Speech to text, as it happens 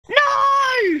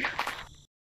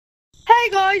Hey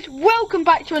guys, welcome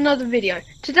back to another video.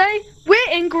 Today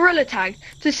we're in Gorilla Tag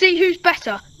to see who's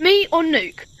better, me or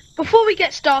Nuke. Before we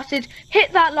get started,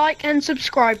 hit that like and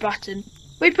subscribe button.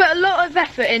 We put a lot of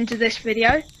effort into this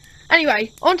video.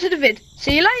 Anyway, on to the vid.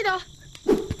 See you later.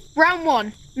 Round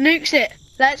 1, Nuke's it.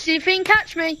 Let's see if he can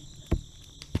catch me.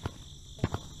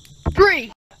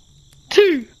 3,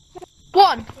 2,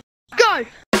 1, go!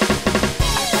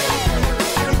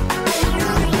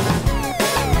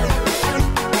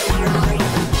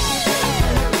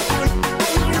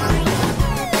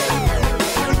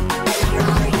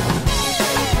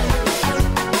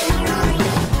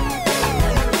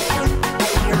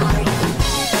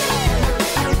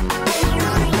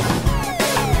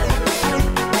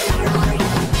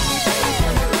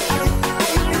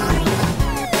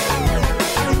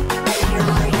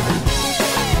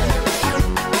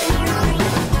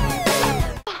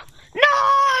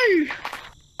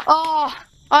 Oh,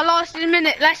 I lasted a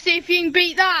minute. Let's see if you can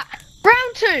beat that.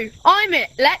 Round 2, I'm it.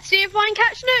 Let's see if I can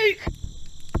catch Nuke.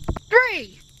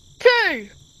 3, 2,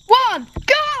 1,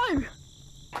 go!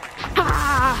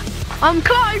 Ah, I'm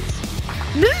close.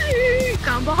 Nuke,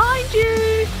 I'm behind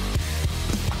you.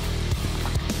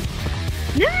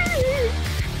 Nuke.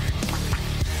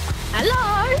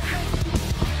 Hello.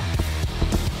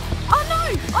 Oh no,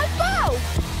 I fell.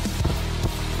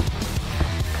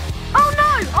 Oh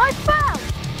no, I fell.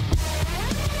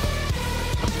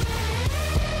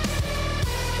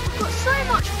 So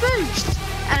much boost.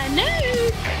 And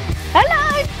Nuke! Hello!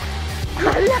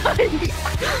 Hello!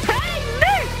 Hey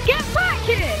Nuke! Get back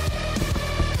here!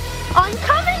 I'm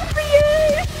coming for you!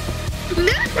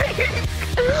 Nuke!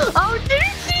 Oh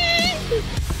Nuke!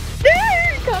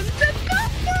 Nuke! Come to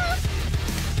cover!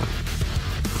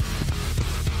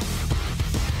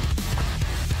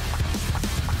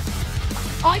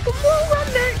 I can wall run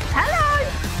Nuke! Hello!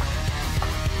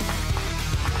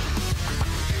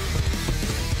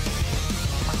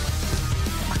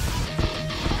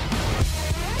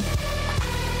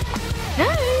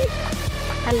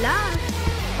 Hello.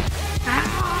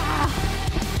 Ah.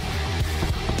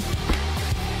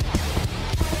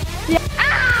 Yeah.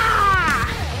 Ah.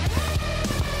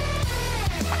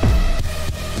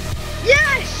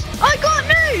 Yes, I got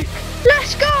Nuke.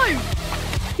 Let's go.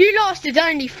 You lasted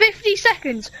only 50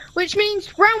 seconds, which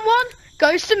means round 1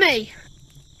 goes to me.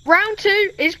 Round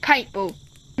 2 is paintball.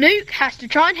 Nuke has to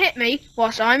try and hit me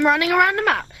whilst I'm running around the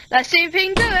map. Let's see if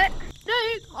he can do it.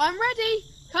 Nuke, I'm ready.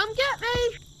 Come get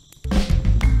me.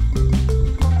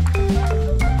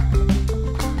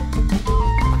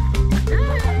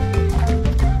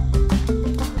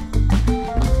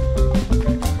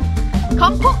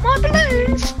 Come pop my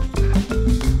balloons!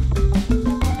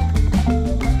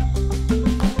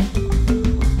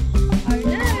 Oh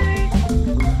no!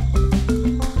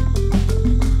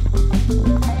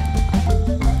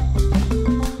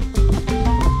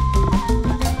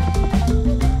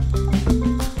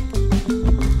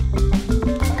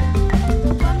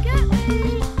 Come get me!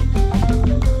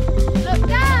 Look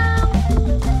down!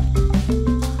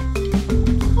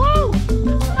 Oh!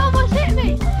 Almost hit me!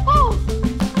 Oh!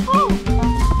 Oh!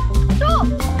 Stop!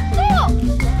 Stop!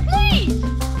 Please!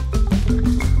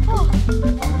 Oh!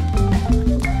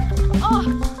 Oh!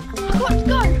 I've got to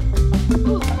go!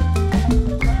 Oh.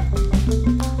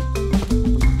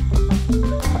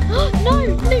 No!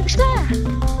 Nuke's there!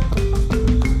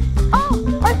 Oh!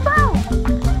 I fell!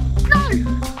 No!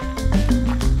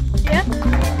 Yeah?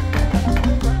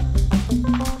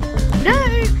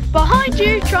 Nuke! Behind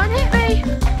you! Try and hit me!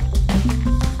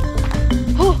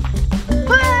 Oh!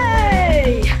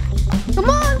 Hey! Come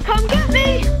on, come get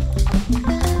me!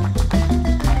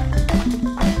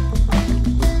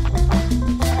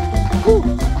 Ooh.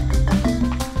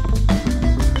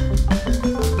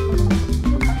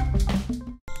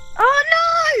 Oh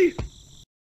no!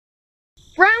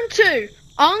 Round 2.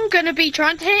 I'm gonna be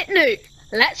trying to hit Nuke.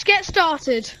 Let's get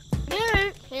started.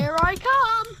 Nuke, here I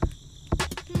come.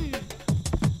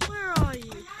 Where are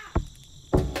you?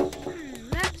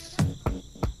 Let's...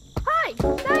 Hey,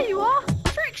 there you are.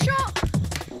 Trick shot.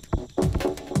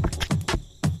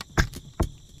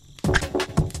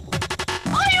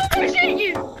 I almost hit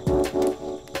you!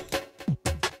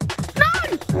 No!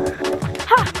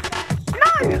 Ha!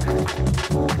 No!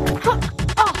 Ha!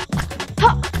 Oh!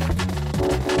 Ha!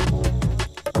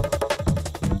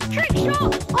 Trick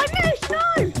shot! I missed! No!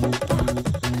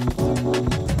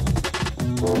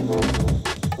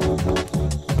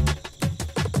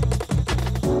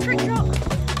 Trick shot!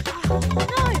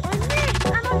 No! I missed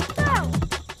and I fell!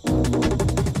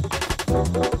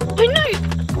 I know!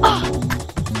 Oh!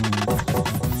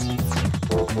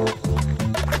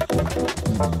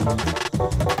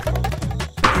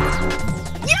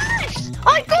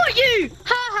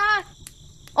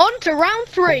 On to round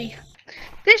 3.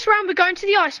 This round we're going to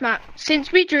the ice map,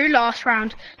 since we drew last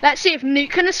round. Let's see if Nuke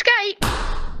can escape.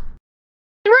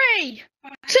 3,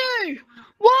 2,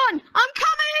 1, I'm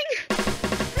coming!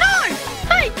 No!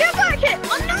 Hey, get back here!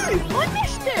 Oh no! I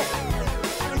missed it!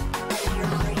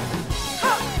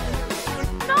 No!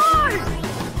 No!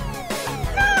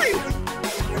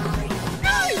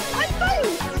 No! I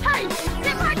failed! Hey,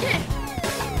 get back here!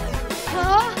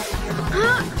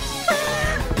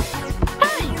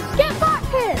 Hey, get back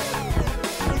here!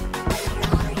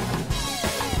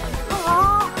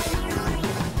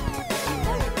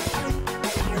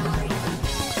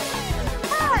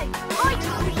 Hey, I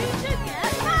told you to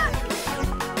get back!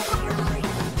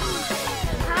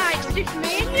 Hey, it's just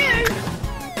me and you!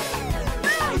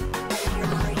 Hey!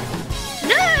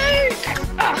 Nuke!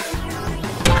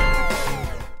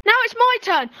 Now it's my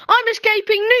turn! I'm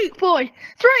escaping Nuke Boy!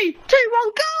 3, 2,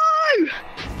 1, go!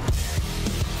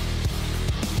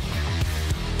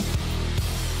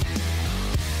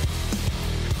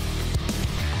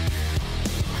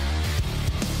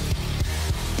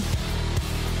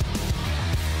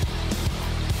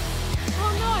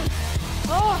 Oh no!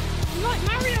 Oh, I'm like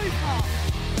Mario Kart!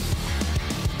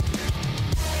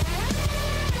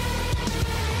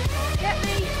 Get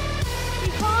me!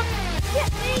 You can't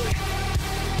get me!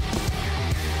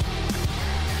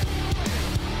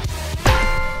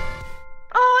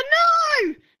 Oh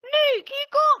no! Nuke, you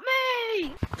got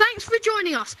me! Thanks for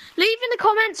joining us. Leave in the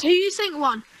comments who you think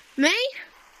won. Me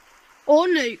or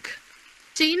Nuke.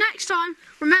 See you next time.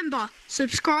 Remember,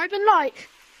 subscribe and like.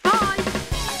 Bye!